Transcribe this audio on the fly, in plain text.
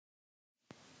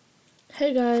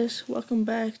Hey guys, welcome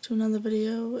back to another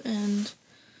video, and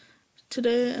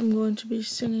today I'm going to be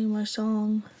singing my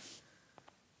song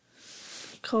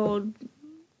called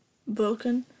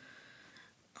Broken.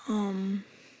 And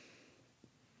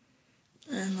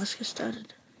let's get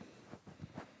started.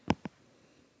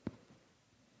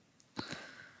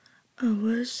 I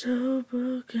was so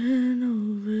broken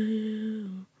over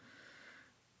you,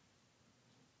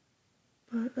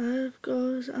 but life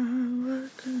goes on,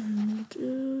 what can you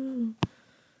do?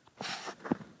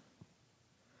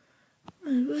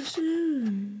 I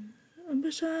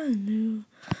wish I knew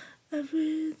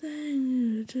everything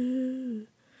you do.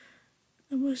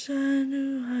 I wish I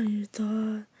knew how you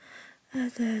thought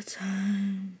at that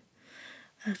time.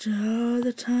 After all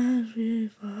the times we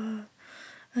fought,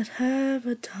 I'd have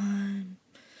a time.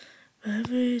 But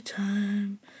every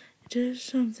time you did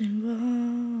something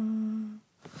wrong,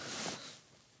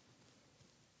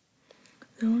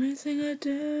 the only thing I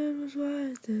did was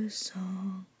write this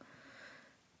song.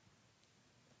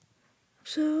 I'm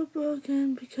so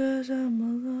broken because I'm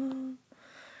alone,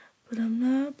 but I'm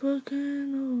not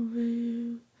broken over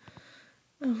you.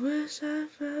 I wish I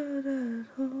felt at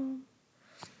home.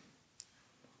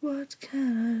 What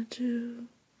can I do?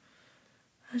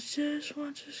 I just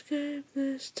want to escape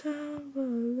this town for a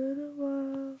little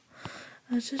while.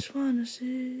 I just want to see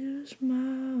you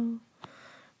smile,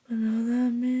 but know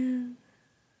that means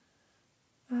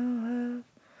I'll have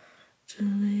to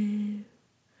leave.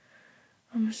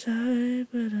 I'm sorry,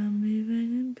 but I'm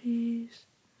leaving in peace.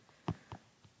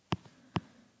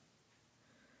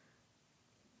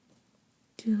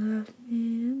 You left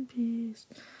me in peace,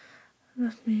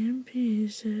 left me in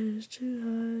pieces, too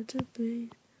hard to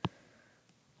breathe.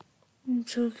 I'm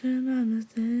choking on the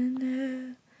thin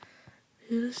air,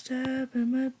 feel a stab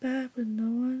in my back, but no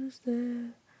one is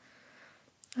there.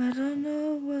 I don't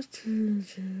know what to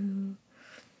do.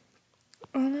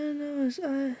 All I know is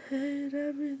I hate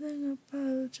everything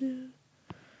about you.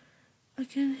 I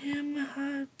can hear my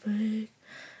heart break,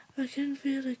 I can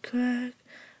feel it crack.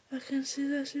 I can see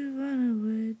that you run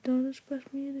away, don't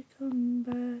expect me to come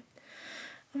back.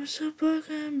 I'm so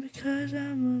broken because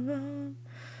I'm alone,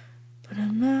 but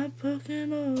I'm not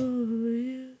broken over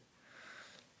you.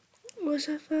 Wish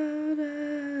I felt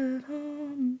at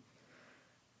home.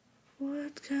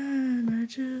 What can I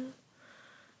do?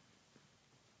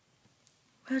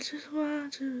 I just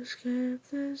want to escape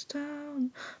this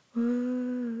town for a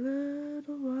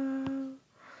little while.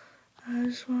 I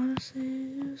just want to see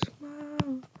you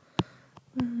smile,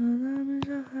 but that means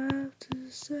I'll have to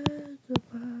say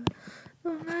goodbye.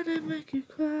 Don't let it make you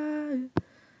cry.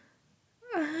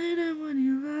 I hate it when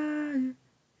you lie.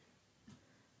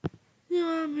 You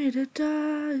want me to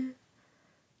die.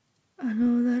 I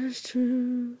know that it's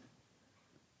true.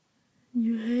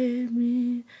 You hate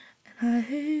me and I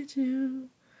hate you.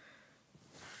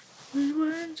 We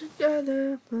weren't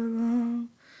together for long,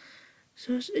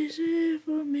 so it's easy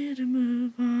for me to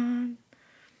move on.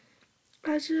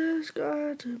 I just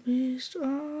got to be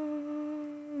strong.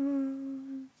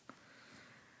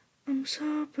 I'm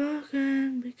so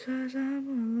broken because I'm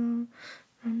alone.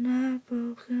 I'm not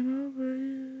broken over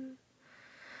you.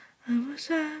 I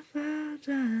wish I felt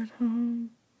at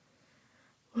home.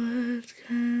 What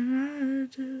can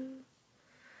I do?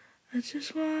 I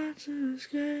just want to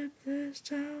escape this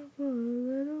town for a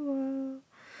little while.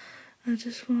 I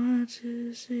just want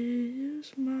to see you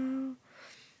smile,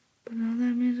 but now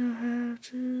that means I'll have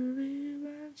to leave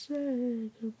and say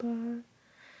goodbye.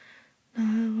 Now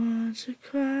I want to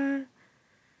cry,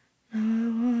 now I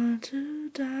want to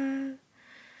die.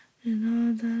 You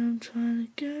know that I'm trying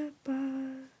to get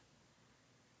by.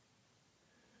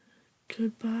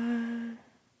 Goodbye.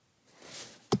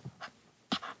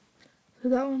 So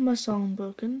that was my song,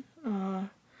 Broken.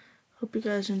 Hope you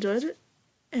guys enjoyed it,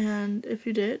 and if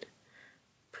you did,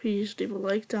 please leave a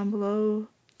like down below,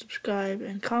 subscribe,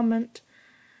 and comment.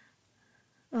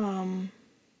 Good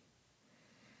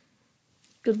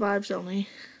vibes only.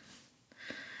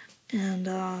 And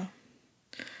I'll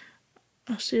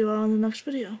see you all in the next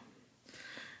video.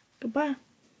 Goodbye.